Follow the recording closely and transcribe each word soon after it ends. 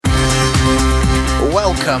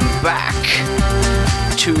welcome back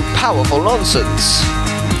to Powerful Nonsense,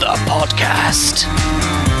 the podcast.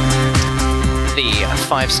 The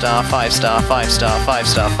 5-star podcast.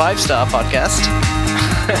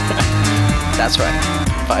 That's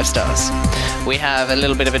right, 5 stars. We have a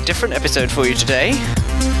little bit of a different episode for you today.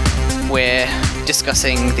 We're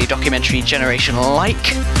discussing the documentary Generation Like,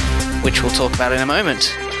 which we'll talk about in a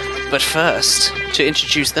moment. But first, to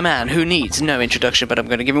introduce the man who needs no introduction, but I'm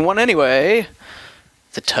going to give him one anyway,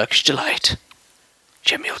 the Turkish Delight,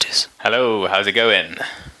 Jem Yildiz. Hello, how's it going?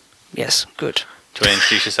 Yes, good. Do you want to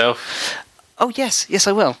introduce yourself? Oh, yes,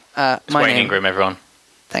 I will. My Wayne name... Ingram, everyone.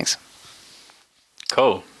 Thanks.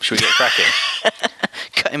 Cool. Should we get cracking?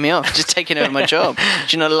 Cutting me off, just taking over my job.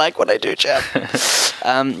 Do you not like what I do, chap?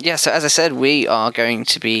 So as I said, we are going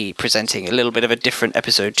to be presenting a little bit of a different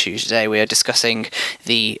episode to you today. We are discussing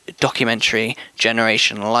the documentary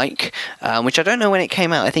Generation Like, which I don't know when it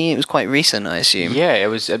came out. I think it was quite recent, I assume. Yeah, it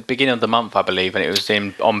was at the beginning of the month, I believe, and it was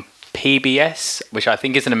on PBS, which I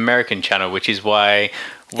think is an American channel, which is why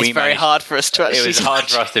it's very hard for us to actually. It was hard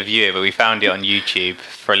for us to view it, but we found it on YouTube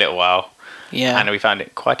for a little while. Yeah. And we found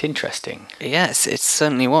it quite interesting. Yes, it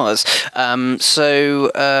certainly was.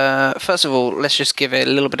 So first of all, let's just give a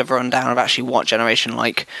little bit of a rundown of actually what Generation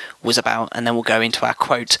Like was about, and then we'll go into our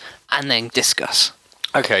quote and then discuss.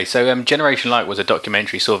 Okay, so Generation Like was a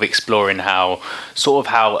documentary sort of exploring how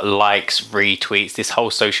likes, retweets, this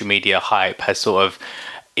whole social media hype has sort of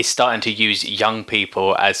is starting to use young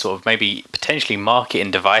people as sort of maybe potentially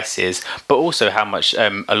marketing devices, but also how much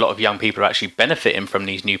a lot of young people are actually benefiting from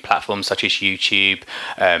these new platforms such as YouTube,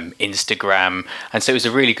 Instagram. And so it was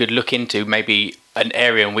a really good look into maybe an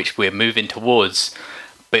area in which we're moving towards.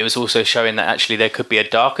 But it was also showing that actually there could be a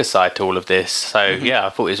darker side to all of this. So yeah, I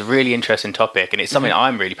thought it was a really interesting topic, and it's something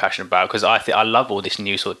I'm really passionate about because I love all this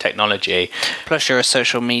new sort of technology. Plus, you're a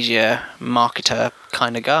social media marketer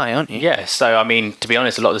kind of guy, aren't you? Yeah. So I mean, to be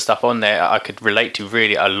honest, a lot of the stuff on there I could relate to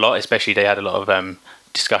really a lot. Especially they had a lot of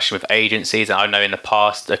discussion with agencies, and I know in the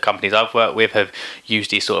past the companies I've worked with have used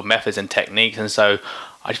these sort of methods and techniques, and so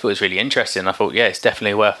I just thought it was really interesting. I thought, yeah, it's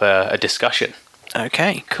definitely worth a discussion.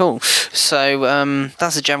 Okay, cool. So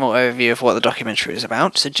that's a general overview of what the documentary is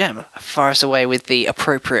about. So Jem, fire us away with the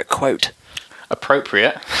appropriate quote.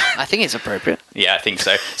 Appropriate? I think it's appropriate. Yeah, I think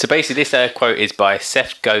so. So basically this quote is by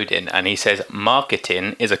Seth Godin, and he says,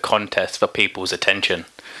 "Marketing is a contest for people's attention."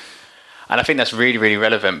 And I think that's really, really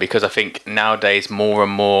relevant because I think nowadays more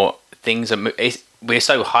and more things are... we're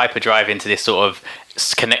so hyperdrive into this sort of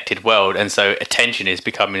connected world, and so attention is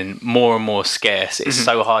becoming more and more scarce. It's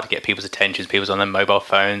so hard to get people's attention. People's on their mobile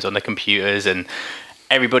phones, on their computers, and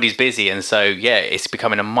everybody's busy. And so, yeah, it's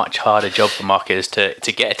becoming a much harder job for marketers to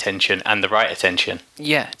get attention and the right attention.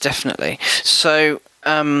 Yeah, definitely. So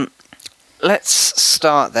let's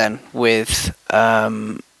start then with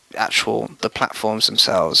the platforms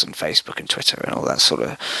themselves and Facebook and Twitter and all that sort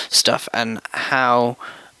of stuff, and how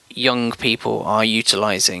young people are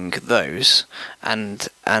utilizing those, and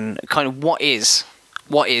kind of what is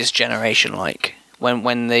Generation Like.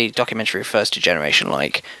 When the documentary refers to Generation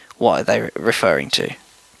Like, what are they referring to?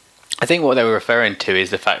 I think what they were referring to is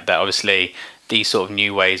the fact that obviously these sort of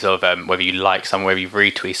new ways of whether you like something, whether you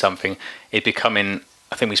retweet something, is becoming,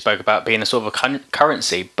 I think we spoke about being a sort of a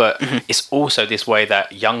currency, but it's also this way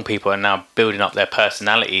that young people are now building up their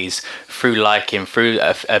personalities through liking, through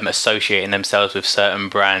associating themselves with certain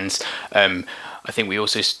brands. I think we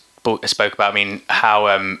also spoke about,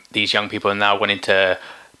 how these young people are now wanting to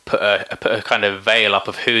put a kind of veil up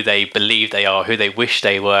of who they believe they are, who they wish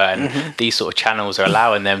they were, and these sort of channels are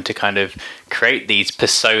allowing them to kind of create these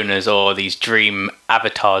personas or these dream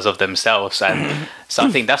avatars of themselves. And so I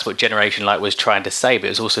think that's what Generation Like was trying to say, but it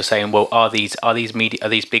was also saying, well, are these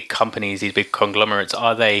big companies, these big conglomerates,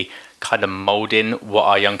 are they kind of molding what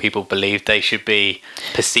our young people believe they should be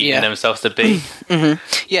perceiving themselves to be?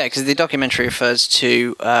 Yeah, because the documentary refers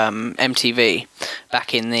to MTV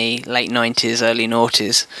back in the late 90s, early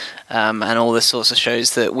noughties, and all the sorts of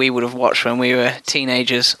shows that we would have watched when we were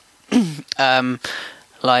teenagers,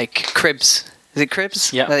 like Cribs. Is it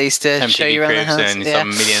Cribs? Yeah. They used to MTV show you around Cribs, the house. and some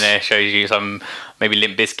millionaire shows you, some maybe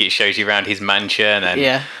Limp Bizkit shows you around his mansion,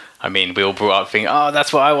 and I mean, we all brought up thinking, oh,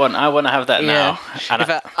 that's what I want. I want to have that now. And in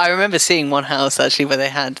fact, I remember seeing one house actually where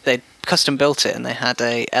they custom built it, and they had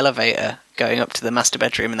a elevator going up to the master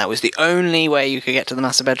bedroom, and that was the only way you could get to the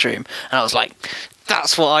master bedroom. And I was like,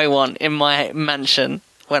 that's what I want in my mansion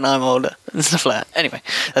when I'm older and stuff like that. Anyway,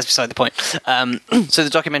 that's beside the point. So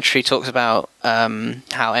the documentary talks about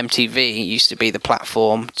how MTV used to be the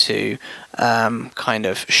platform to kind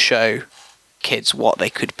of show kids what they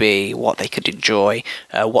could be, what they could enjoy,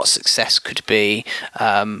 what success could be,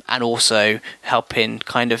 and also helping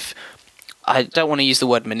kind of, I don't want to use the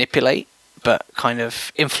word manipulate, but kind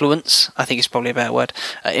of influence, I think is probably a better word,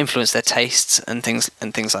 influence their tastes and things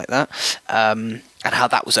like that. And how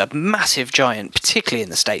that was a massive giant, particularly in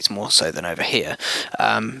the States more so than over here.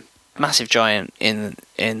 Massive giant in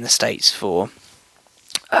the States for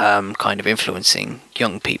kind of influencing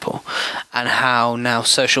young people, and how now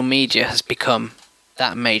social media has become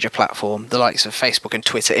that major platform, the likes of Facebook and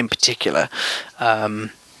Twitter in particular, and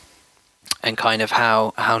kind of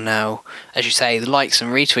how now, as you say, the likes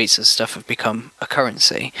and retweets and stuff have become a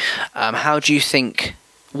currency. How do you think,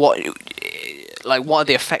 what are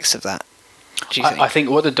the effects of that? I think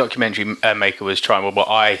what the documentary maker was trying, well, what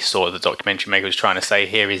I saw the documentary maker was trying to say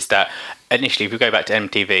here is that initially, if we go back to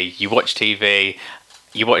MTV, you watch TV,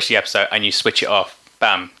 you watch the episode and you switch it off,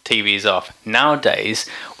 bam, TV is off. Nowadays,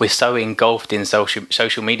 we're so engulfed in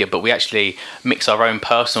social media, but we actually mix our own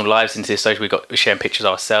personal lives into this social. We're sharing pictures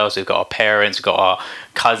of ourselves, we've got our parents, we've got our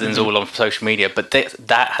cousins all on social media, but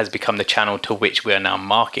that has become the channel to which we are now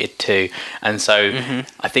marketed to. And so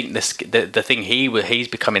I think the thing he's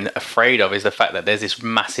becoming afraid of is the fact that there's this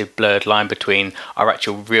massive blurred line between our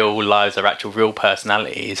actual real lives, our actual real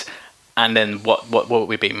personalities, and then what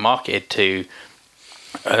we're being marketed to.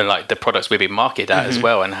 Like the products we've been marketed at as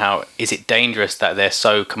well, and how is it dangerous that they're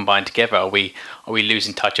so combined together? Are we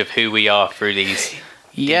losing touch of who we are through these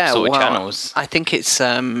sort of channels? I think it's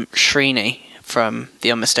Srini from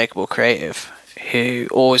The Unmistakable Creative who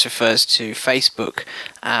always refers to Facebook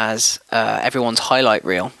as everyone's highlight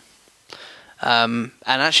reel. And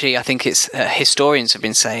actually, I think it's historians have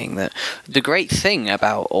been saying that the great thing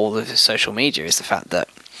about all of the social media is the fact that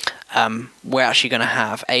we're actually going to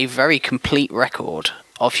have a very complete record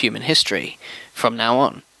of human history from now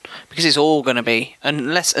on, because it's all going to be,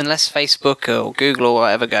 unless Facebook or Google or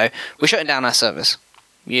whatever go, we're shutting down our servers.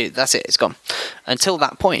 That's it, it's gone. Until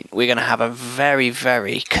that point, we're going to have a very,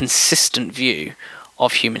 very consistent view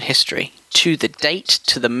of human history, to the date,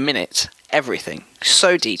 to the minute, everything,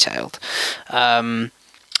 so detailed. But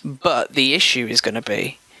the issue is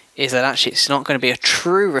that actually it's not going to be a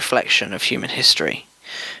true reflection of human history,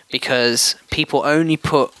 because people only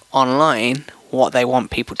put online what they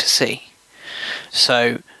want people to see.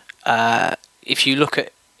 So if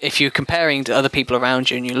you're comparing to other people around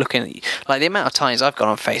you and you're looking at, like, the amount of times I've gone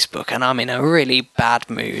on Facebook and I'm in a really bad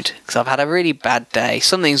mood because I've had a really bad day,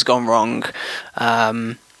 something's gone wrong,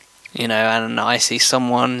 and I see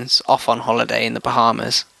someone's off on holiday in the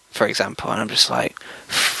Bahamas, for example, and I'm just like,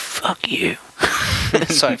 fuck you.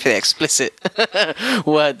 Sorry for the explicit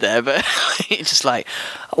word there, but it's just like,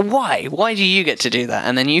 why do you get to do that?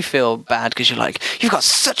 And then you feel bad because you're like, you've got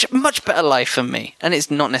such a much better life than me, and it's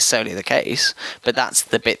not necessarily the case, but that's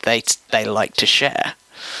the bit they like to share,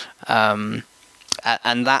 and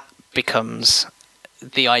that becomes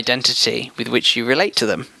the identity with which you relate to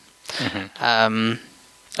them.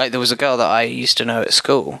 Like, there was a girl that I used to know at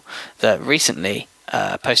school that recently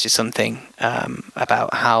posted something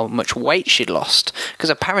about how much weight she'd lost, because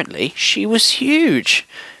apparently she was huge.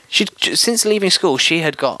 Since leaving school, she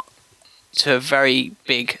had got to a very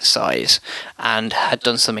big size and had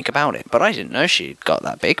done something about it. But I didn't know she'd got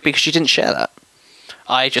that big because she didn't share that.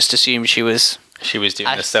 I just assumed she was doing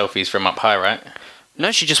the selfies from up high, right?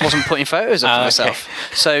 No, she just wasn't putting photos of herself.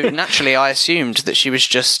 Okay. So naturally, I assumed that she was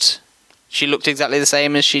just. She looked exactly the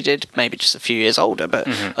same as she did, maybe just a few years older, but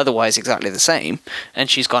otherwise exactly the same. And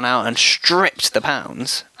she's gone out and stripped the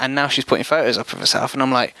pounds, and now she's putting photos up of herself. And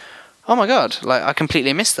I'm like, oh my God, like, I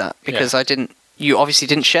completely missed that, because you obviously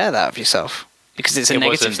didn't share that of yourself, because it's a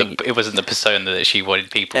negative thing. It wasn't the persona that she wanted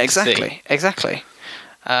people to see. Exactly.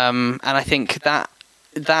 And I think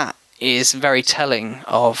that is very telling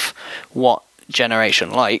of what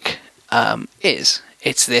Generation Like is.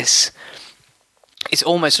 It's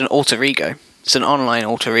almost an alter ego. It's an online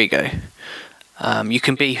alter ego. You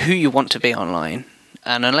can be who you want to be online,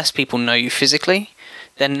 and unless people know you physically,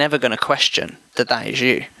 they're never going to question that is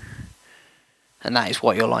you, and that is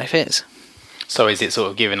what your life is. So is it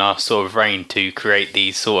sort of giving us sort of reign to create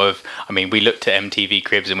these sort of, I mean, we looked at MTV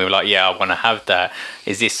Cribs and we were like, yeah, I want to have that.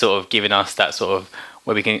 Is this sort of giving us that sort of,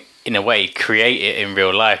 where we can, in a way, create it in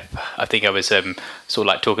real life? I think I was sort of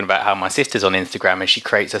like talking about how my sister's on Instagram and she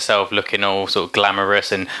creates herself looking all sort of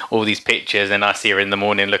glamorous and all these pictures, and I see her in the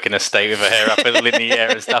morning looking a state with her hair up all in the air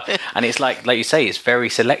and stuff. And it's like you say, it's very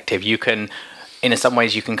selective. You can, in some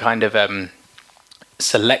ways, you can kind of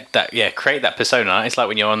select that, create that persona. It's like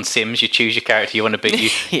when you're on Sims, you choose your character you want to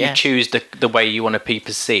be, you choose the way you want to be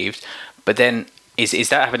perceived. But then is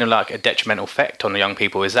that having like a detrimental effect on the young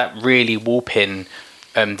people? Is that really warping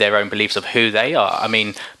their own beliefs of who they are. I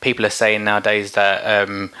mean, people are saying nowadays that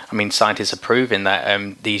scientists are proving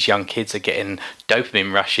that these young kids are getting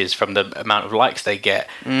dopamine rushes from the amount of likes they get,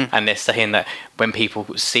 and they're saying that when people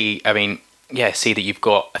see that you've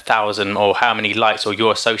got 1,000 or how many likes, or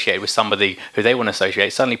you're associated with somebody who they want to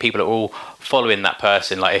associate, suddenly people are all following that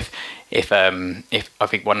person. Like if I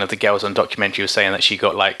think one of the girls on documentary was saying that she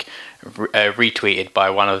got like retweeted by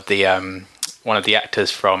one of the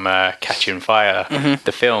actors from Catching Fire,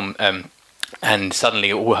 the film, and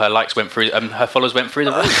suddenly all her likes went through, her followers went through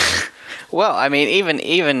the roof. Well, I mean,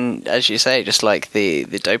 even as you say, just like the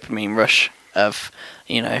dopamine rush of,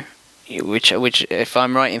 which if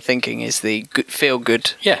I'm right in thinking is the feel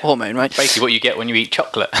good hormone, right? Basically what you get when you eat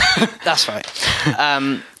chocolate. That's right.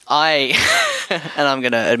 And I'm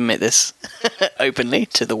going to admit this openly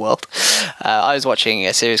to the world. I was watching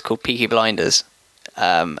a series called Peaky Blinders,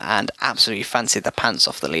 and absolutely fancied the pants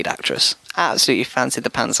off the lead actress. Absolutely fancied the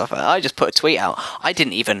pants off her. I just put a tweet out. I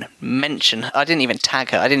didn't even tag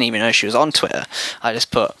her. I didn't even know she was on Twitter. I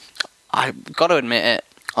just put, I've got to admit it,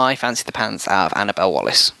 I fancied the pants out of Annabelle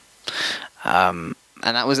Wallis. And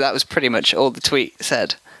that was pretty much all the tweet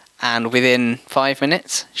said. And within 5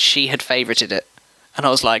 minutes, she had favourited it. And I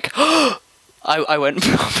was like, I went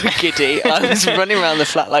proper giddy. I was running around the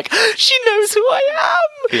flat like, she knows who I am.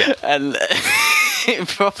 Yeah. And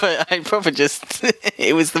it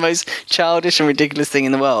was the most childish and ridiculous thing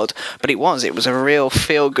in the world. But it was a real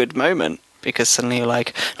feel-good moment. Because suddenly you're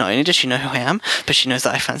like, not only does she know who I am, but she knows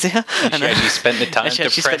that I fancy her. And she actually spent the time to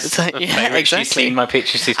press. Yeah, exactly. She's seen my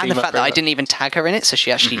picture. And the fact that I didn't even tag her in it, so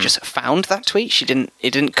she actually just found that tweet. It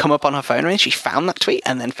didn't come up on her phone or anything. She found that tweet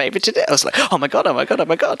and then favorited it. I was like, oh my god. But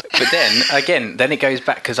then again, it goes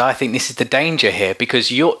back, because I think this is the danger here, because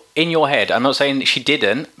you're in your head. I'm not saying that she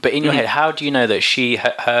didn't, but in your head, how do you know that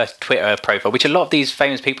her Twitter profile, which a lot of these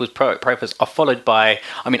famous people's profiles are followed by?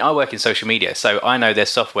 I mean, I work in social media, so I know there's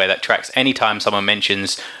software that tracks anytime someone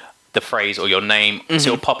mentions the phrase or your name, so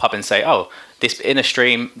it'll pop up and say, oh, this in a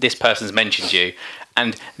stream, this person's mentioned you.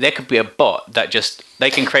 And there could be a bot that they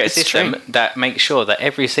can create a system that makes sure that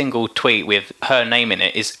every single tweet with her name in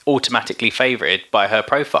it is automatically favorited by her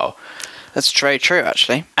profile. That's very true,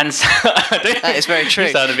 actually. And so, that is very true.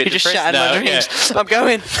 You sound a bit just depressed shattered now. my dreams. Yeah. I'm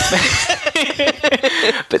going.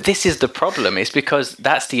 But this is the problem. It's because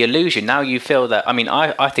that's the illusion. Now you feel that. I mean,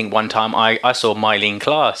 I think one time I saw Miley in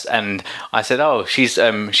class, and I said, "Oh, she's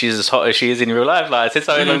as hot as she is in real life." Like I said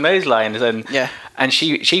something along those lines, and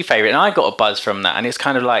she favoured, and I got a buzz from that, and it's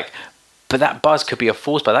kind of like. But that buzz could be a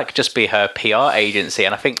false buzz. That could just be her PR agency,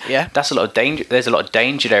 and I think that's a lot of danger. There's a lot of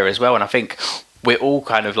danger there as well, and I think we're all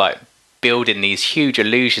kind of like building these huge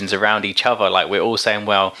illusions around each other. Like we're all saying,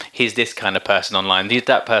 well, he's this kind of person online, he's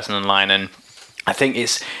that person online, and I think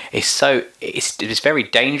it's very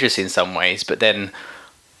dangerous in some ways, but then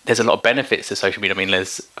there's a lot of benefits to social media. I mean,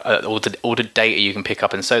 there's all the data you can pick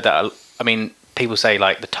up, and so that, I mean, people say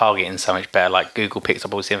like the targeting is so much better, like Google picks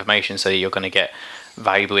up all this information, so you're going to get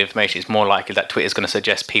valuable information. It's more likely that Twitter is going to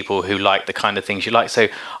suggest people who like the kind of things you like. So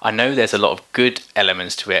I know there's a lot of good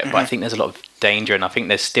elements to it, but I think there's a lot of danger, and I think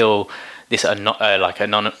there's still this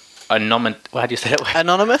anonymous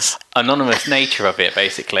nature of it,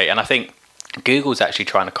 basically. And I think Google's actually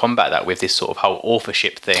trying to combat that with this sort of whole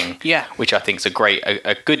authorship thing, which I think is a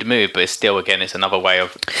good move, but it's still, again, it's another way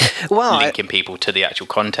of linking people to the actual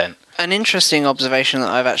content. An interesting observation that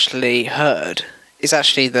I've actually heard is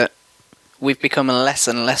actually that we've become less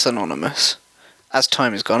and less anonymous as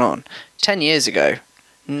time has gone on. 10 years ago,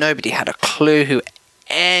 nobody had a clue who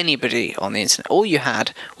anybody on the internet. All you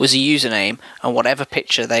had was a username and whatever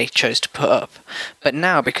picture they chose to put up. But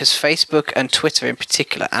now, because Facebook and Twitter in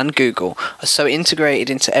particular and Google are so integrated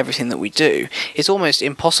into everything that we do, it's almost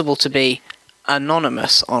impossible to be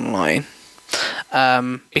anonymous online.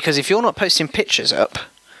 Because if you're not posting pictures up,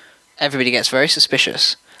 everybody gets very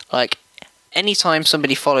suspicious. Like, anytime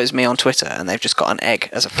somebody follows me on Twitter and they've just got an egg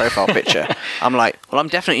as a profile picture, I'm like, well, I'm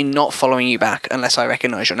definitely not following you back unless I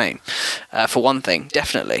recognise your name. For one thing,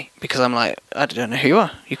 definitely. Because I'm like, I don't know who you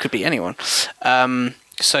are. You could be anyone.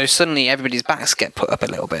 So suddenly everybody's backs get put up a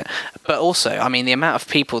little bit. But also, I mean, the amount of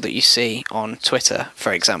people that you see on Twitter,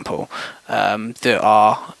 for example, that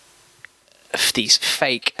are these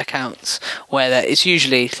fake accounts where it's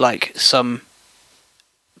usually like some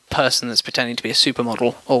person that's pretending to be a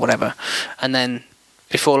supermodel or whatever, and then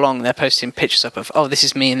before long they're posting pictures up of, oh, this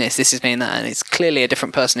is me in this is me in that, and it's clearly a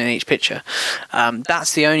different person in each picture.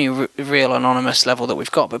 That's the only real anonymous level that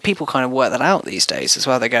we've got, but people kind of work that out these days as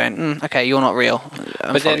well. They're going, okay, you're not real.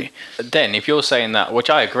 But then if you're saying that, which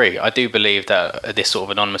I agree, I do believe that this sort of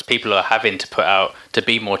anonymous people are having to put out to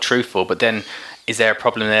be more truthful, but then is there a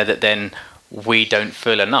problem there that then we don't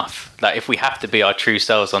feel enough. Like if we have to be our true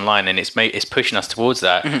selves online, and it's pushing us towards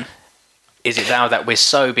that. Is it now that we're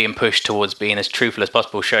so being pushed towards being as truthful as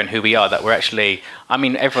possible, showing who we are, that we're actually? I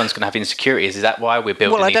mean, everyone's going to have insecurities. Is that why we're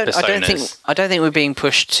building these personas? I don't think we're being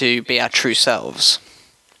pushed to be our true selves,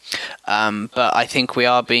 but I think we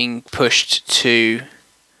are being pushed to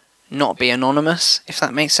not be anonymous, if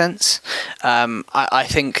that makes sense. I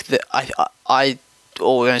think that I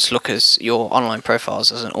always look as your online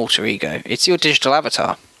profiles as an alter ego. It's your digital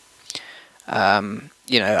avatar.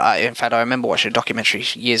 In fact, I remember watching a documentary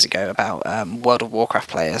years ago about World of Warcraft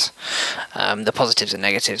players, the positives and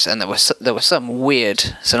negatives, and there were some weird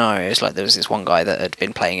scenarios. Like there was this one guy that had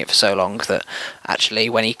been playing it for so long that actually,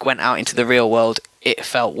 when he went out into the real world, it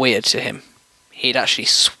felt weird to him. He'd actually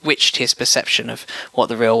switched his perception of what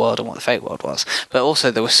the real world and what the fake world was. But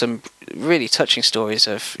also there were some really touching stories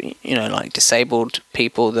of, like disabled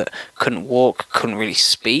people that couldn't walk, couldn't really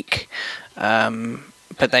speak,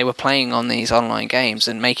 but they were playing on these online games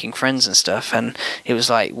and making friends and stuff, and it was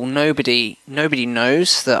like, well, nobody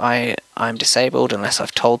knows that I'm disabled unless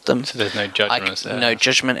I've told them. So there's no judgment there. No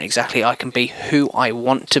judgment, exactly. I can be who I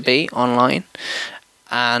want to be online,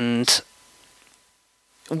 and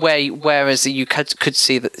whereas you could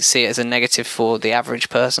see it as a negative for the average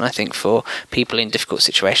person, I think for people in difficult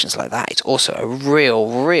situations like that, it's also a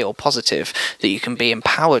real positive that you can be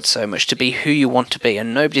empowered so much to be who you want to be,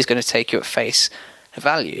 and nobody's going to take you at face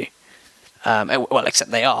value. Well, except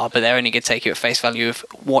they are, but they're only going to take you at face value of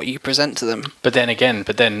what you present to them. But then again,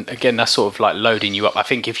 that's sort of like loading you up. I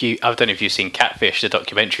think I don't know if you've seen Catfish, the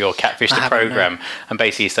documentary, or Catfish, the program, and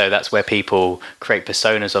basically, so that's where people create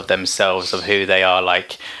personas of themselves, of who they are,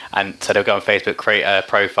 like, and so they'll go on Facebook, create a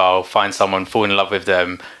profile, find someone, fall in love with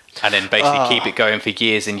them, and then basically keep it going for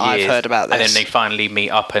years and years. I've heard about this. And then they finally meet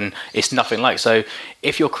up, and it's nothing like. So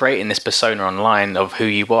if you're creating this persona online of who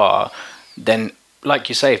you are, then, like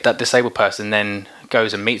you say, if that disabled person then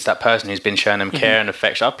goes and meets that person who's been showing them care and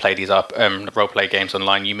affection. I've played these role play games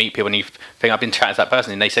online. You meet people and you think, I've been chatting to that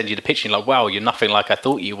person, and they send you the picture, and you're like, wow, you're nothing like I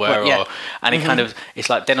thought you were. Well, yeah. It kind of, it's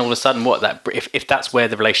like, then all of a sudden, if that's where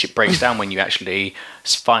the relationship breaks down, when you actually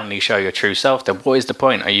finally show your true self, then what is the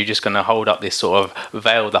point? Are you just going to hold up this sort of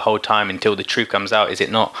veil the whole time until the truth comes out? Is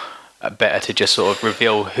it not better to just sort of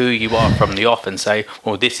reveal who you are from the off and say,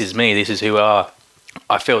 well, this is me, this is who I are?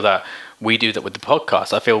 I feel that we do that with the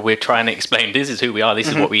podcast. I feel we're trying to explain, this is who we are, this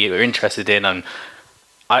is what we are interested in, and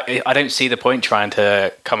I don't see the point trying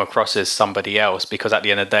to come across as somebody else, because at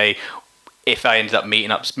the end of the day, if I ended up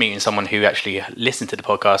meeting someone who actually listened to the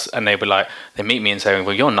podcast, and they meet me and say,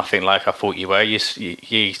 well, you're nothing like I thought you were, you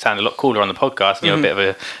sound a lot cooler on the podcast, and you're a bit of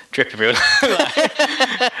a drip of real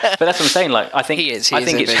but that's what I'm saying, like, I think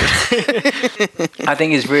I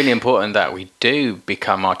think it's really important that we do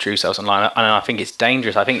become our true selves online, and I think it's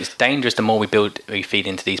dangerous. I think it's dangerous the more we feed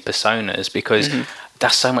into these personas, because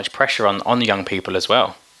that's so much pressure on the young people as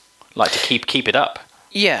well, like to keep it up.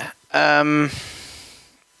 Yeah.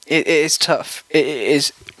 It is tough. It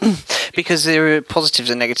is because there are positives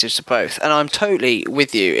and negatives to both, and I'm totally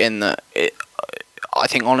with you in that. I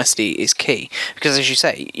think honesty is key, because, as you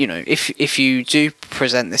say, if you do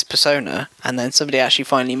present this persona and then somebody actually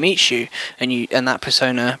finally meets you, and that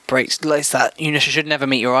persona breaks, like that, you should never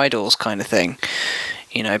meet your idols kind of thing,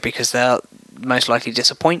 because they'll most likely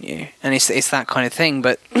disappoint you, and it's that kind of thing.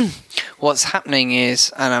 But what's happening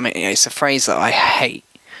is, and I mean, it's a phrase that I hate,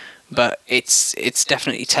 but it's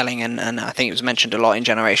definitely telling, and I think it was mentioned a lot in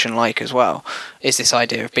Generation Like as well, is this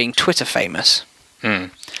idea of being Twitter famous.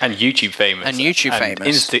 And YouTube famous. And Insta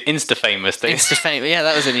famous. Insta famous, yeah,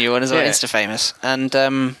 that was a new one as well, Insta famous. And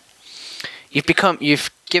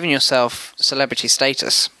you've given yourself celebrity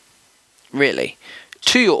status, really,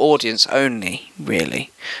 to your audience only,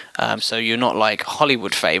 really. So you're not like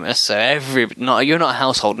Hollywood famous, so you're not a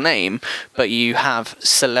household name, but you have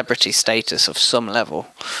celebrity status of some level.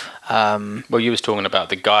 Well, you was talking about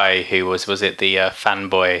the guy who was it the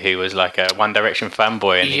fanboy who was like a One Direction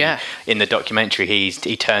fanboy, and in the documentary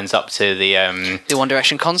he turns up to the One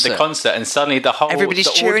Direction concert, and suddenly everybody's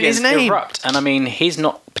cheering his name. Erupt. And I mean, he's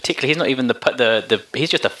not even the he's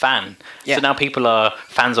just a fan. Yeah. So now people are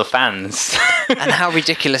fans of fans. And how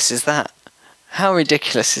ridiculous is that? How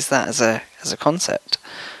ridiculous is that as a concept?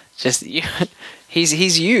 Just you.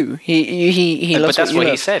 He's you. He loves. But that's what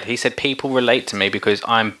he said. He said people relate to me because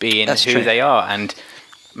I'm being who they are, and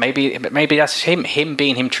maybe that's him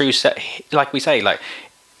being him true. Like we say, like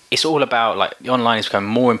it's all about, like, the online is becoming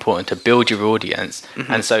more important to build your audience,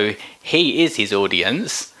 and so he is his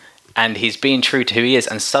audience, and he's being true to who he is,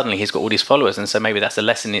 and suddenly he's got all these followers, and so maybe that's a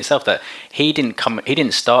lesson in itself that he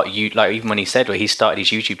didn't start like even when he said where he started his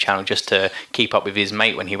YouTube channel just to keep up with his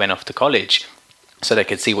mate when he went off to college, so they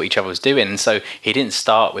could see what each other was doing. And so he didn't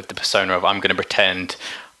start with the persona of I'm going to pretend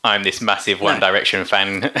I'm this massive One Direction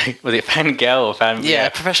fan. Was it fangirl or fan? Yeah,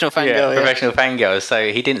 professional fangirl. Professional fangirl.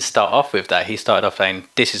 So he didn't start off with that. He started off saying,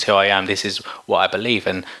 "This is who I am. This is what I believe."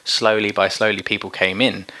 And slowly people came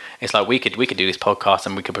in. It's like we could do this podcast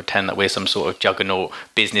and we could pretend that we're some sort of juggernaut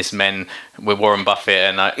businessmen with Warren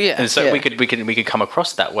Buffett, and so we could come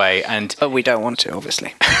across that way. But we don't want to,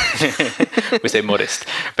 obviously. We say modest,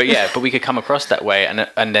 but we could come across that way,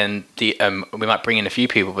 and then we might bring in a few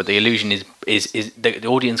people, but the illusion is the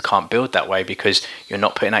audience can't build that way because you're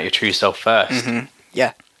not putting out your true self first. Mm-hmm.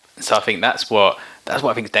 Yeah. So I think that's what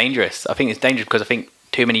I think is dangerous. I think it's dangerous because I think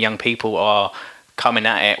too many young people are coming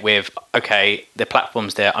at it with, okay, the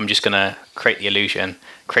platform's there, I'm just going to create the illusion,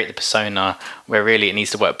 create the persona, where really it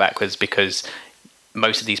needs to work backwards, because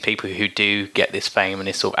most of these people who do get this fame and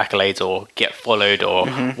this sort of accolades or get followed or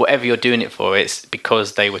whatever you're doing it for, it's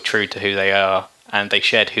because they were true to who they are and they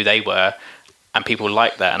shared who they were, and people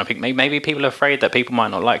like that. And I think maybe people are afraid that people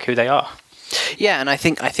might not like who they are. Yeah, and I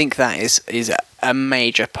think that is a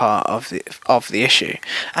major part of the issue.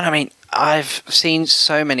 And I mean, I've seen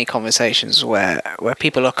so many conversations where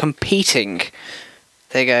people are competing.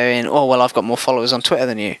 They go in, "Oh, well, I've got more followers on Twitter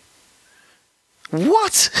than you."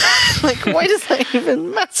 What? Like, why does that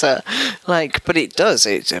even matter? Like, but it does.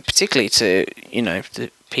 It's particularly to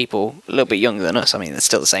the people a little bit younger than us. I mean, they're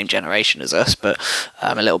still the same generation as us, but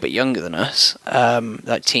a little bit younger than us,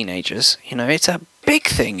 like teenagers. It's a big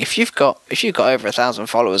thing. If you've got over 1,000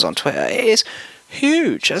 followers on Twitter, it is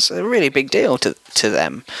huge. That's a really big deal to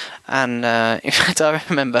them. And in fact, I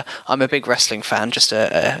remember, I'm a big wrestling fan. Just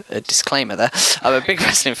a disclaimer there. I'm a big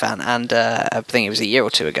wrestling fan, and I think it was a year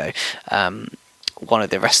or two ago. One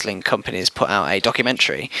of the wrestling companies put out a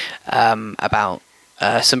documentary about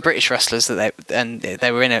some British wrestlers that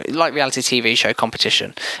they were in a reality TV show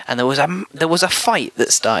competition, and there was a fight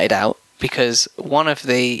that started out because one of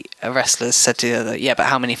the wrestlers said to the other, "Yeah, but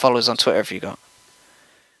how many followers on Twitter have you got?"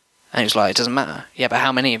 And he was like, "It doesn't matter." "Yeah, but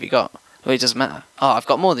how many have you got?" "Well, it doesn't matter." "Oh, I've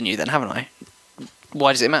got more than you then, haven't I?"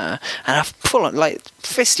 "Why does it matter?" And I full on, like,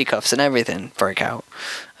 fisticuffs and everything broke out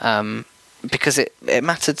because it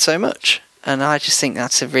mattered so much. And I just think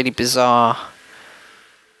that's a really bizarre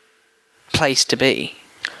place to be.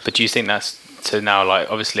 But do you think that's so now? Like,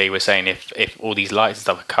 obviously, we're saying if all these likes and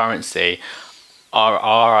stuff are currency, are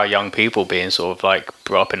our young people being sort of like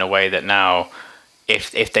brought up in a way that now,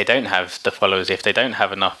 if they don't have the followers, if they don't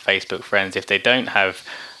have enough Facebook friends, if they don't have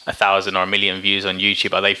 1,000 or 1,000,000 views on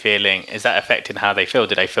YouTube, is that affecting how they feel?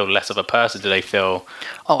 Do they feel less of a person? Do they feel?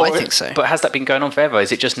 I think so. But has that been going on forever?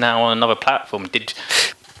 Is it just now on another platform?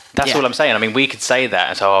 That's all I'm saying. I mean, we could say that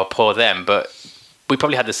and so, "Oh, poor them," but we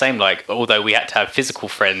probably had the same, like, although we had to have physical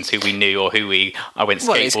friends who we knew, or I went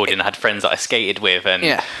skateboarding and had friends that I skated with. And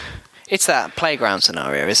yeah, it's that playground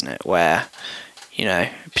scenario, isn't it? Where,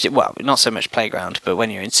 well, not so much playground, but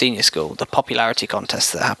when you're in senior school, the popularity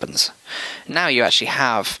contest that happens. Now you actually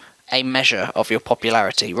have a measure of your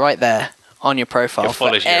popularity right there on your profile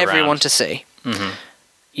for everyone to see. Mm-hmm.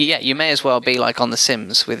 Yeah, you may as well be like on The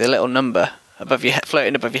Sims with a little number above your head,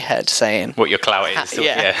 floating above your head, saying what your clout is.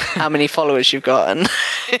 How many followers you've got,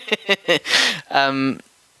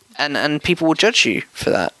 and people will judge you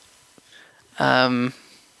for that.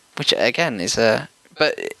 Which again is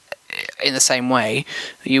but in the same way,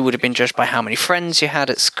 you would have been judged by how many friends you had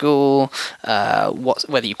at school,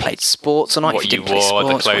 whether you played sports or not, what if you didn't play wore,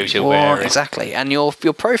 sports, the clothes you wear, exactly. And your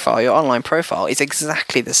profile, your online profile, is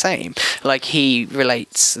exactly the same. Like, he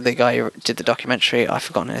relates, the guy who did the documentary, I've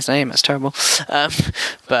forgotten his name, that's terrible,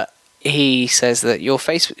 but he says that your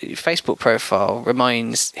Facebook profile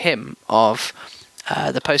reminds him of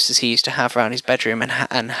the posters he used to have around his bedroom,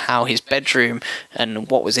 and how his bedroom and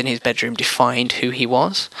what was in his bedroom defined who he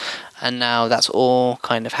was. And now that's all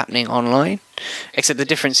kind of happening online, except the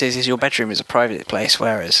difference is your bedroom is a private place,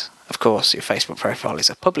 whereas, of course, your Facebook profile is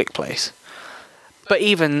a public place. But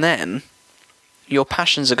even then, your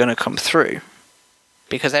passions are going to come through,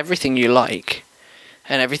 because everything you like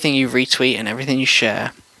and everything you retweet and everything you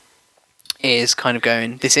share is kind of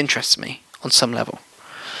going, this interests me on some level.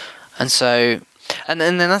 And so, and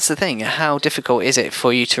then that's the thing, how difficult is it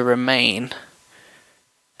for you to remain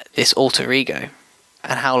this alter ego?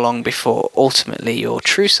 And how long before ultimately your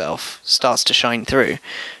true self starts to shine through?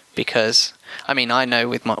 Because, I mean, I know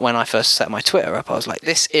when I first set my Twitter up, I was like,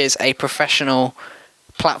 this is a professional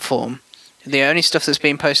platform. The only stuff that's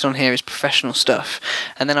being posted on here is professional stuff.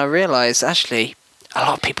 And then I realised, actually, a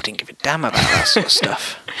lot of people didn't give a damn about that sort of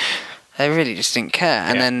stuff. They really just didn't care.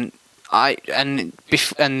 And then and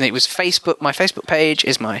it was Facebook. My Facebook page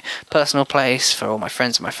is my personal place for all my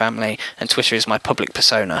friends and my family, and Twitter is my public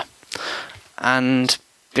persona. And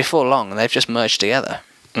before long, they've just merged together.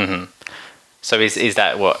 Mm-hmm. So is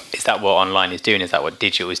that what online is doing? Is that what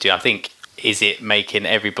digital is doing? I think, is it making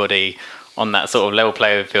everybody on that sort of level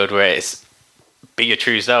playing field where it's be your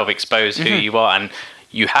true self, expose who you are, and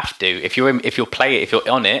you have to, if you're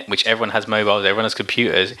on it, which everyone has mobiles, everyone has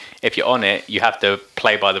computers, if you're on it, you have to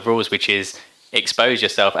play by the rules, which is expose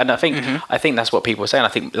yourself. And I think that's what people are saying. I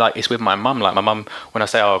think, like, it's with my mum. Like, my mum, when I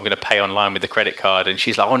say, I'm going to pay online with the credit card, and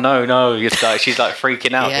she's like, oh no, it's like, she's like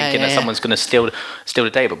freaking out, thinking that someone's going to steal the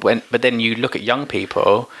day. But then you look at young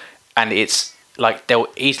people, and it's like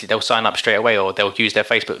they'll sign up straight away, or they'll use their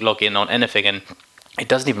Facebook login on anything, and it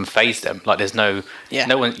doesn't even faze them. Like, there's no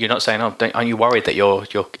one. You're not saying, aren't you worried that your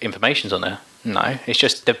information's on there? No, it's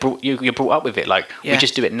just you're brought up with it. Like, we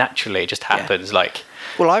just do it naturally. It just happens. Like,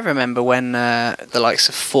 well, I remember when the likes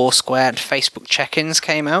of Foursquare and Facebook check-ins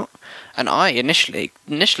came out, and I initially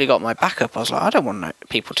got my backup. I was like, I don't want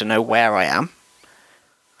people to know where I am.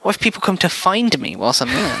 What if people come to find me whilst I'm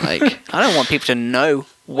there? Like, I don't want people to know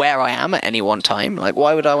where I am at any one time. Like,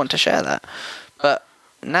 why would I want to share that? But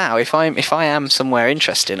now, if I am somewhere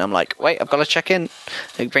interesting, I'm like, wait, I've got to check in.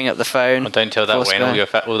 They bring up the phone. Well, don't tell that way, and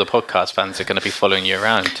all the podcast fans are going to be following you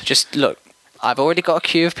around. Just look, I've already got a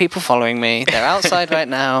queue of people following me. They're outside right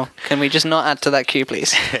now. Can we just not add to that queue,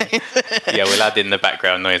 please? Yeah, we'll add in the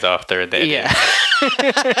background noise after a bit. Yeah.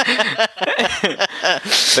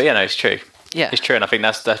 But yeah, no, it's true. Yeah, it's true, and I think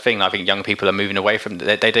that's the thing. I think young people are moving away from.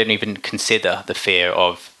 They don't even consider the fear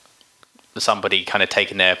of somebody kind of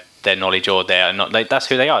taking their knowledge, or that's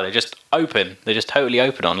who they are. They're just open. They're just totally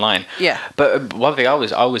open online. Yeah. But one thing I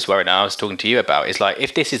was worried, and I was talking to you about, is like,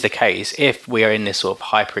 if this is the case, if we are in this sort of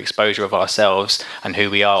hyper exposure of ourselves and who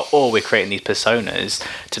we are, or we're creating these personas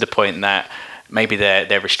to the point that maybe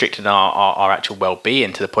they're restricting our actual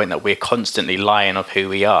well-being to the point that we're constantly lying of who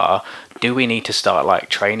we are, do we need to start like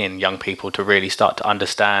training young people to really start to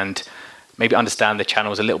understand the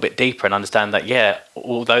channels a little bit deeper, and understand that,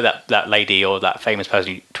 although that lady or that famous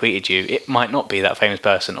person who tweeted you, it might not be that famous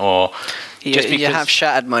person, or just because you have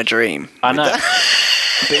shattered my dream. I know.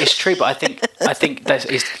 But it's true. But I think that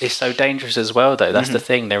is so dangerous as well, though. That's the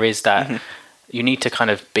thing. There is that you need to kind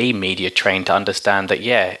of be media trained to understand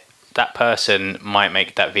that, that person might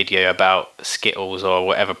make that video about Skittles or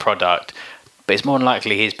whatever product, but it's more than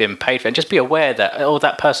likely he's been paid for it. And just be aware that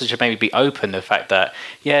that person should maybe be open to the fact that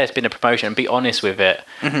it's been a promotion, and be honest with it.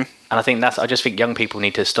 And I just think young people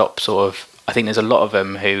need to stop I think there's a lot of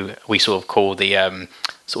them who we sort of call the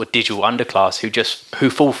sort of digital underclass, who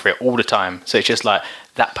fall for it all the time. So it's just like,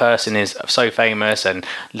 that person is so famous, and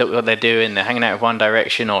look what they're doing, they're hanging out with One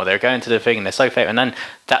Direction, or they're going to the thing and they're so famous, and then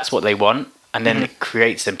that's what they want. And then it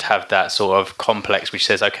creates them to have that sort of complex which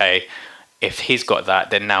says, okay, if he's got that,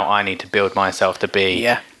 then now I need to build myself to be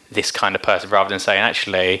this kind of person, rather than saying,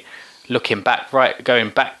 actually, going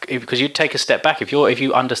back, because you take a step back. If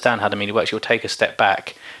you understand how the media works, you'll take a step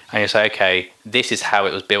back and you say, okay, this is how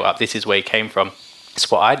it was built up. This is where it came from.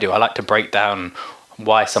 It's what I do. I like to break down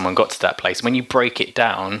why someone got to that place. When you break it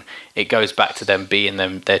down, it goes back to them being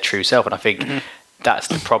their true self. And I think that's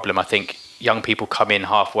the problem. I think young people come in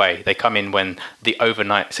halfway. They come in when the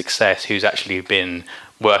overnight success, who's actually been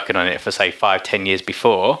working on it for, say, 5-10 years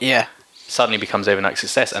before, suddenly becomes overnight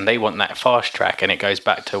success, and they want that fast track. And it goes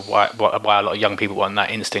back to why a lot of young people want that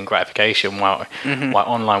instant gratification, why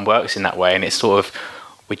online works in that way. And it's sort of,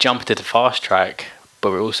 we jump into the fast track,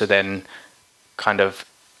 but we're also then kind of,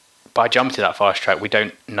 by jumping to that fast track, we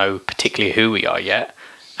don't know particularly who we are yet,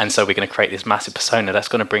 and so we're going to create this massive persona that's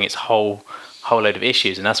going to bring its whole load of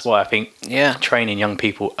issues. And that's why I think training young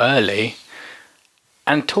people early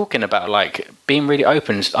and talking about like being really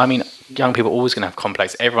open. I mean, young people are always going to have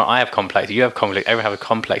complexes. I have complexes, you have complexes, everyone has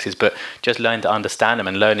complexes, but just learn to understand them,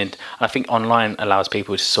 and learning. And I think online allows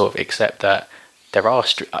people to sort of accept that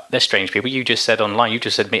there's strange people. You just said online, you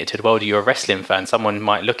just admitted to the world you're a wrestling fan. Someone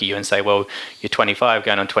might look at you and say, well, you're 25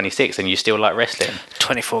 going on 26 and you still like wrestling.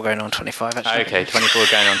 24 going on 25, actually. Okay, 24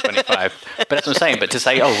 going on 25. But that's what I'm saying. But to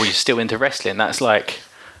say, well, you're still into wrestling, that's like,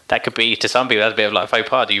 that could be, to some people, that's a bit of like faux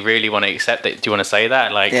pas. Do you really want to accept that? Do you want to say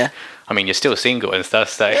that? Like, I mean, you're still single and stuff,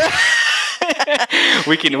 so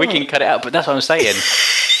we can cut it out. But that's what I'm saying.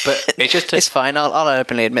 But it's just it's fine. I'll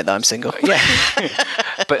openly admit that I'm single. Yeah.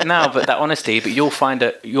 but that honesty. But you'll find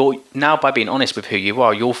that now, by being honest with who you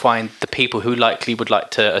are, you'll find the people who likely would like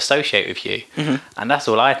to associate with you. And that's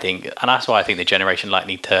all I think. And that's why I think the generation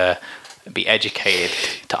need to be educated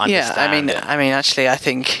to understand. I mean, actually, I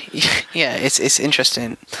think, yeah, it's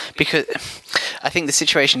interesting because I think the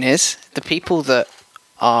situation is the people that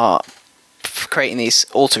are creating these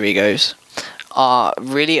alter egos are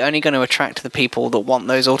really only going to attract the people that want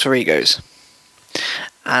those alter egos,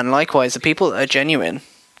 and likewise, the people that are genuine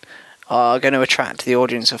are going to attract the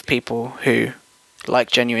audience of people who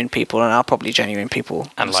like genuine people and are probably genuine people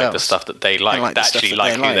and themselves. like the stuff that they like that actually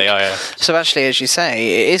like who they are. Yeah. So actually, as you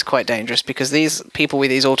say, it is quite dangerous because these people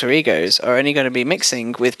with these alter egos are only going to be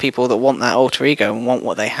mixing with people that want that alter ego and want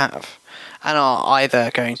what they have, and are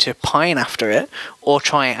either going to pine after it or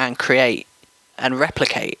try and create and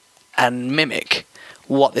replicate and mimic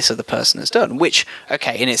what this other person has done, which,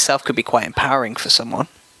 okay, in itself could be quite empowering for someone.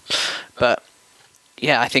 But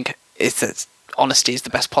yeah, I think it's that honesty is the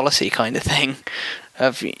best policy kind of thing.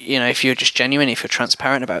 Of, you know, if you're just genuine, if you're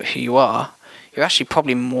transparent about who you are, you're actually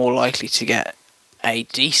probably more likely to get a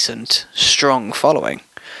decent, strong following.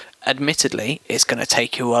 Admittedly, it's going to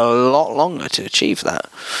take you a lot longer to achieve that.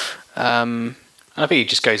 And I think it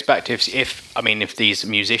just goes back to if these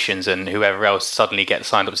musicians and whoever else suddenly get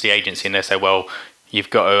signed up to the agency and they say, well, you've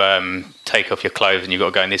got to take off your clothes and you've got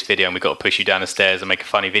to go in this video and we've got to push you down the stairs and make a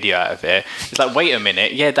funny video out of it. It's like, wait a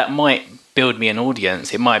minute, yeah, that might build me an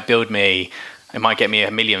audience. It might get me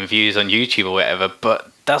 1 million views on YouTube or whatever, but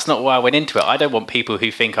that's not why I went into it. I don't want people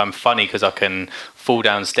who think I'm funny because I can fall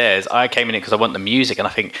downstairs. I came in it because I want the music, and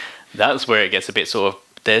I think that's where it gets a bit sort of,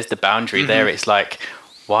 there's the boundary there. It's like,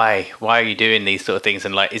 why are you doing these sort of things?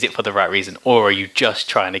 And like, is it for the right reason, or are you just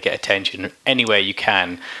trying to get attention anywhere you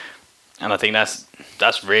can? And I think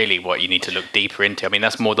that's really what you need to look deeper into. I mean,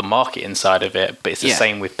 that's more the marketing side of it, but it's the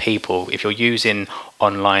same with people. If you're using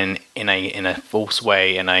online in a false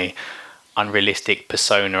way, in a unrealistic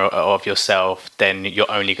persona of yourself, then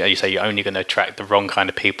you're only going to attract the wrong kind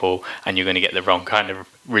of people, and you're going to get the wrong kind of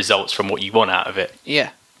results from what you want out of it.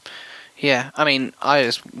 Yeah. I mean, I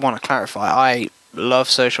just want to clarify. I love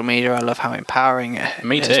social media. I love how empowering it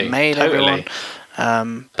has made everyone.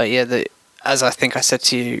 But yeah, as I think I said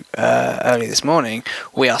to you earlier this morning,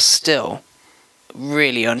 we are still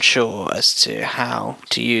really unsure as to how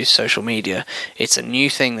to use social media. It's a new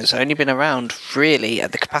thing that's only been around really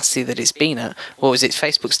at the capacity that it's been at. What was it,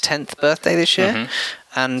 Facebook's 10th birthday this year?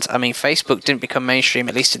 And I mean, Facebook didn't become mainstream,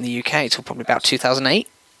 at least in the UK, until probably about 2008.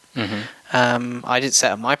 I didn't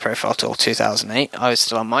set up my profile till 2008. I was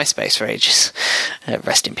still on MySpace for ages.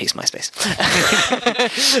 Rest in peace, MySpace.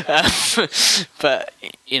 But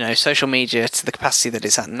you know, social media to the capacity that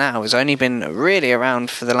it's at now has only been really around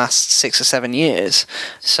for the last 6 or 7 years.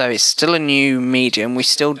 So it's still a new medium. We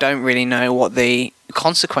still don't really know what the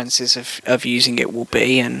consequences of using it will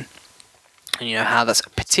be, and you know how that's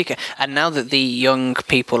particular. And now that the young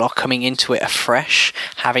people are coming into it afresh,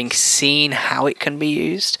 having seen how it can be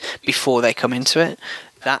used before they come into it,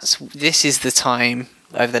 this is the time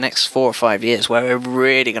over the next 4 or 5 years where we're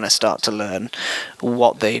really going to start to learn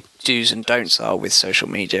what the do's and don'ts are with social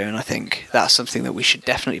media. And I think that's something that we should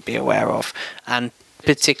definitely be aware of, and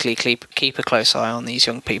particularly keep a close eye on these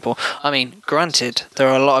young people. I mean, granted, there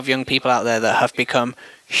are a lot of young people out there that have become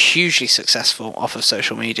hugely successful off of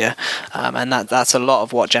social media, and that's a lot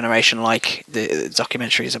of what Generation Like the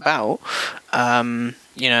documentary is about.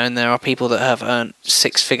 You know, and there are people that have earned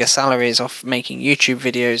 6-figure salaries off making YouTube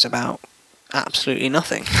videos about absolutely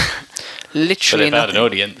nothing. Literally nothing. But an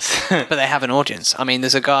audience. But they have an audience. I mean,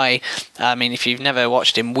 there's a guy, I mean, if you've never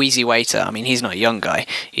watched him, Wheezy Waiter, I mean, he's not a young guy,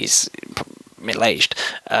 he's middle-aged,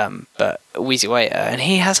 but Wheezy Waiter, and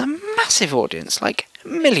he has a massive audience, like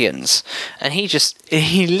millions, and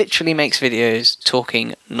he literally makes videos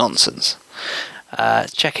talking nonsense.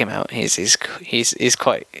 Check him out.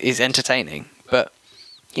 He's entertaining, but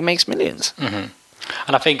he makes millions. And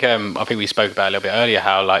I think we spoke about a little bit earlier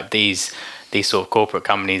how like these sort of corporate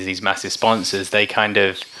companies, these massive sponsors, they kind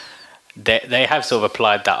of they have sort of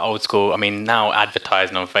applied that old school. I mean, now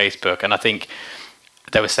advertising on Facebook, and I think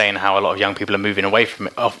they were saying how a lot of young people are moving away from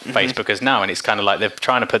it off Facebookers now, and it's kind of like they're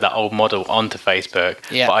trying to put that old model onto Facebook.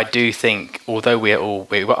 Yeah. But I do think, although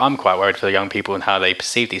I'm quite worried for the young people and how they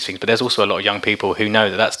perceive these things, but there's also a lot of young people who know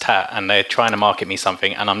that that's tat, and they're trying to market me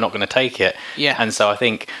something, and I'm not going to take it. Yeah. And so I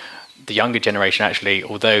think the younger generation actually,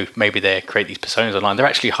 although maybe they create these personas online, they're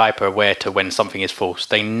actually hyper aware to when something is false.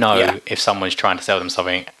 They know if someone's trying to sell them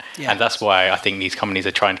something. Yeah. And that's why I think these companies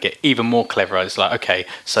are trying to get even more clever. It's like, okay,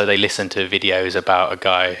 so they listen to videos about a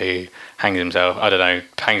guy who hangs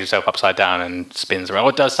himself upside down and spins around,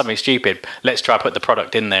 or does something stupid. Let's try to put the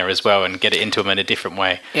product in there as well and get it into them in a different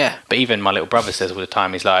way. Yeah. But even my little brother says all the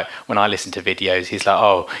time, he's like, when I listen to videos, he's like,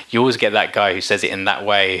 oh, you always get that guy who says it in that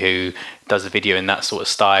way, who does a video in that sort of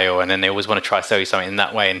style, and then they always want to try to sell you something in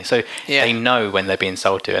that way, and so they know when they're being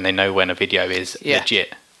sold to, and they know when a video is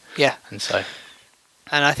legit. Yeah.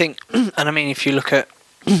 And I think, and I mean, if you look at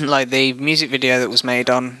like the music video that was made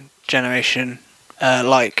on Generation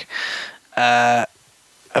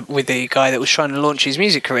with the guy that was trying to launch his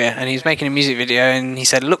music career, and he was making a music video, and he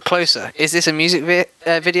said, "Look closer. Is this a music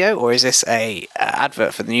video, or is this a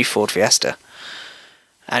advert for the new Ford Fiesta?"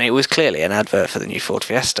 And it was clearly an advert for the new Ford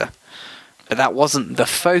Fiesta, but that wasn't the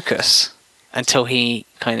focus until he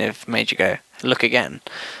kind of made you go, "Look again."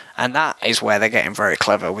 And that is where they're getting very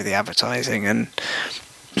clever with the advertising, and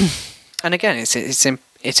again,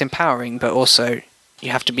 it's empowering, but also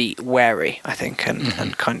you have to be wary, I think,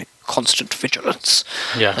 and kind of constant vigilance,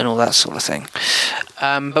 and all that sort of thing.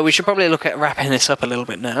 But we should probably look at wrapping this up a little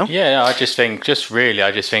bit now. I just think,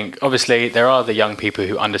 obviously there are the young people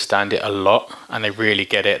who understand it a lot, and they really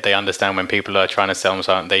get it. They understand when people are trying to sell them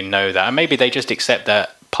something, they know that, and maybe they just accept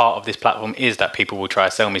that part of this platform is that people will try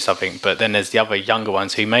to sell me something. But then there's the other younger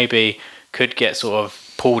ones who maybe could get sort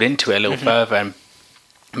of pulled into it a little further, and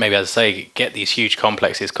maybe, as I say, get these huge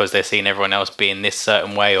complexes because they're seeing everyone else being this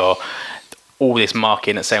certain way, or all this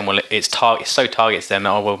marketing that's saying, well, it's so targets them.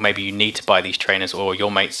 Oh, well, maybe you need to buy these trainers, or your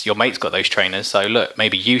mate's got those trainers, so look,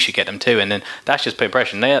 maybe you should get them too. And then that's just putting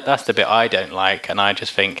pressure. And that's the bit I don't like. And I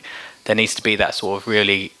just think there needs to be that sort of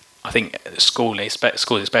really, I think schools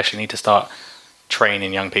especially need to start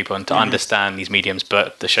training young people and to understand these mediums.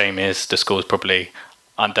 But the shame is the schools probably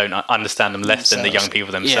don't understand them less than the young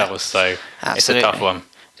people themselves. So it's a tough one.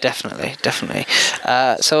 Definitely.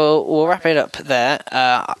 So we'll wrap it up there.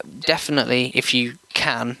 Definitely, if you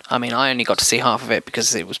can. I mean, I only got to see half of it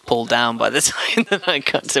because it was pulled down by the time that I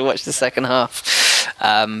got to watch the second half.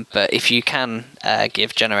 But if you can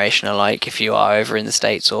give Generation a like, if you are over in the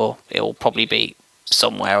States, or it will probably be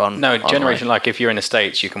somewhere on. No, Generation, like if you're in the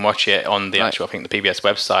States, you can watch it on the actual, I think, the PBS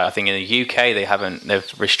website. I think in the UK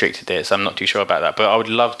they've restricted it, so I'm not too sure about that. But I would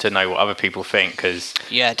love to know what other people think, because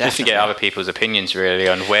just to get other people's opinions really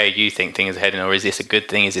on where you think things are heading, or is this a good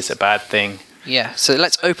thing, is this a bad thing? Yeah, so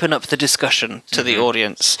let's open up the discussion to the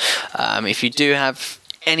audience. If you do have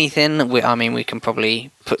anything, we can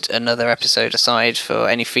probably put another episode aside for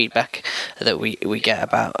any feedback that we get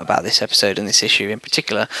about this episode and this issue in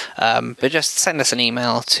particular, but just send us an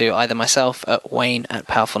email to either myself at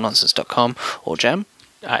wayne@powerfulnonsense.com or Jem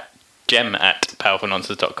at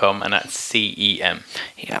jem@powerfulnonsense.com, and that's CEM.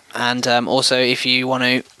 And also if you want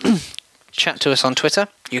to chat to us on Twitter,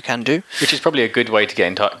 you can do. Which is probably a good way to get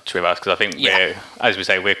in touch with us, because I think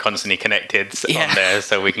we're constantly connected on there,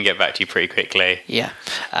 so we can get back to you pretty quickly.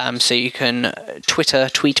 So you can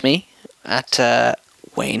tweet me at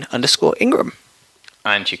Wayne_Ingram.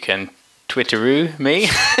 And you can Twitteroo me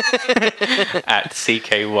at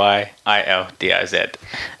CKYILDIZ.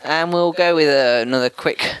 And we'll go with another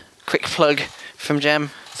quick plug from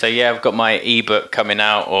Jem. So I've got my ebook coming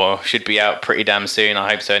out, or should be out pretty damn soon. I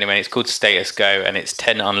hope so anyway. It's called Status Go, and it's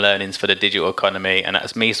 10 unlearnings for the digital economy. And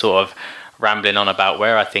that's me sort of rambling on about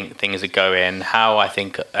where I think things are going, how I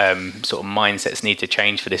think sort of mindsets need to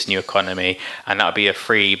change for this new economy. And that'll be a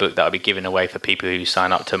free ebook that I'll be giving away for people who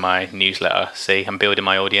sign up to my newsletter. See, I'm building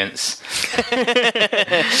my audience.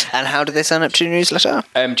 And how do they sign up to your newsletter?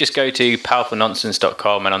 Just go to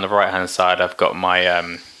powerfulnonsense.com, and on the right hand side I've got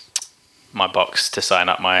my my box to sign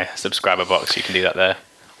up, my subscriber box. You can do that there.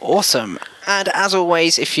 Awesome. And as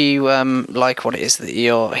always, if you like what it is that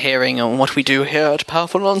you're hearing and what we do here at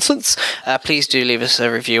Powerful Nonsense, please do leave us a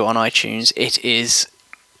review on iTunes. It is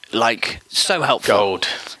so helpful. Gold.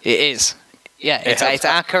 It is. Yeah, it's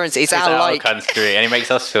our currency. It's our country, and it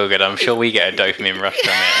makes us feel good. I'm sure we get a dopamine rush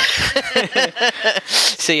from it.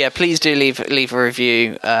 So please do leave a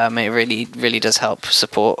review. It really does help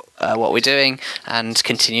support what we're doing and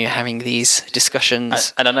continue having these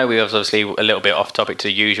discussions. And I know we was obviously a little bit off topic to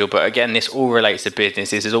the usual, but again, this all relates to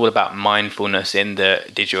business. This is all about mindfulness in the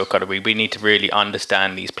digital economy. We need to really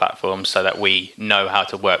understand these platforms so that we know how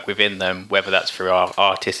to work within them, whether that's through our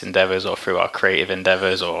artist endeavors or through our creative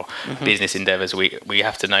endeavors or business endeavors. We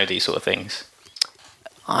have to know these sort of things.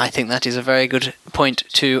 I think that is a very good point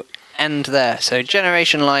to end there. So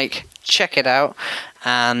Generation check it out,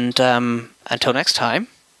 and until next time,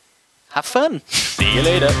 have fun. See you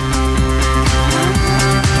later.